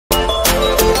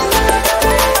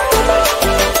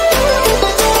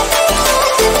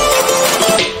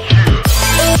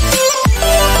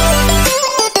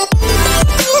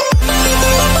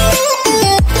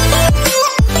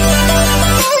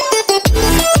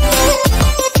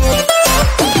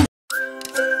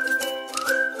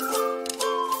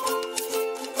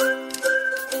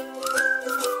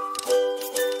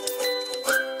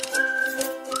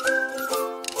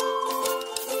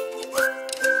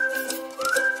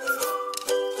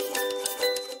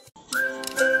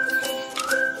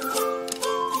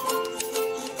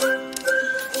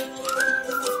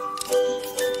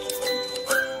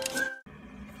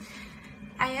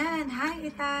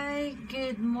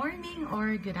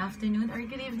good afternoon, or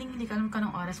good evening. Hindi ko alam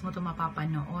kanong oras mo ito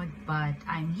mapapanood. But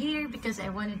I'm here because I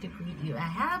wanted to greet you a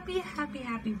happy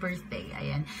birthday.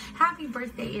 Ayan. Happy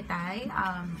birthday, Itay.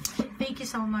 Thank you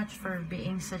so much for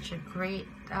being such a great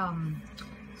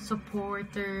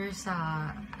supporter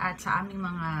sa aming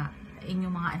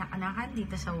inyong mga anak-anakan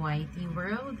dito sa YT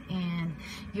world, and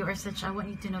you are such, I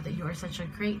want you to know that you are such a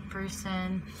great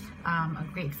person, a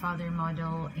great father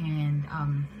model, and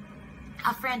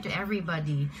a friend to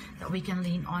everybody that we can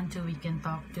lean on to, we can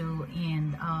talk to,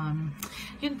 and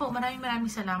yun po, maraming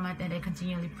salamat, and I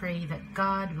continually pray that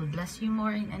God will bless you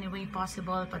more in any way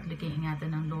possible. Patuloy ingatan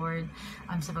ng Lord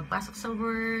sa pagpasok sa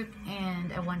work,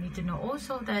 and I want you to know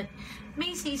also that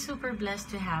Macy is super blessed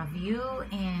to have you,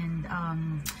 and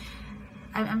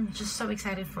I'm just so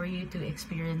excited for you to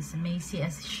experience Macy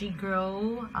as she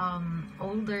grow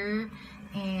older,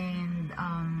 and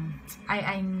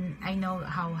I know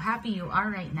how happy you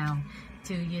are right now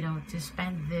to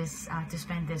spend this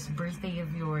birthday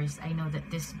of yours. I know that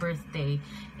this birthday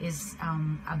is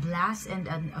a blast and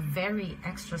a very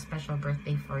extra special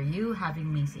birthday for you, having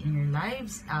Macy in your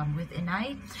lives with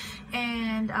Inay.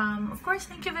 And of course,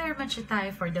 thank you very much,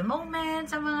 Itay, for the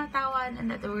moments, ang mga tawan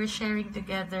and that we're sharing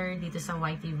together dito sa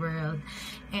YT world.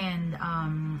 And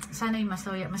sana'y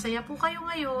masaya po kayo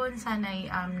ngayon. Sana'y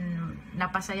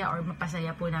napasaya or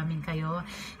mapasaya po namin kayo,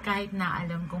 kahit na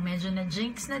alam kong medyo na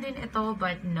jinx na din ito,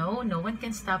 but no one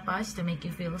can stop us to make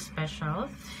you feel special.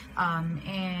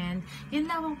 And yun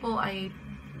lamang po, ay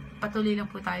patuloy lang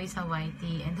po tayo sa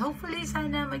YT, and hopefully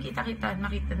sana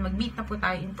mag-meet na po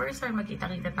tayo in person,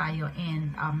 magkita-kita tayo,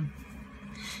 and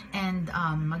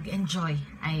mag-enjoy.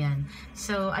 Ayan.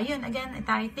 So, ayun, again,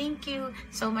 Itay, thank you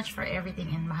so much for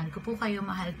everything, and mahal ko po kayo,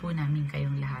 mahal po namin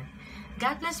kayong lahat.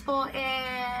 God bless po,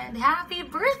 and happy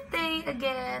birthday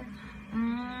again!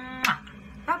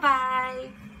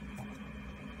 Bye-bye!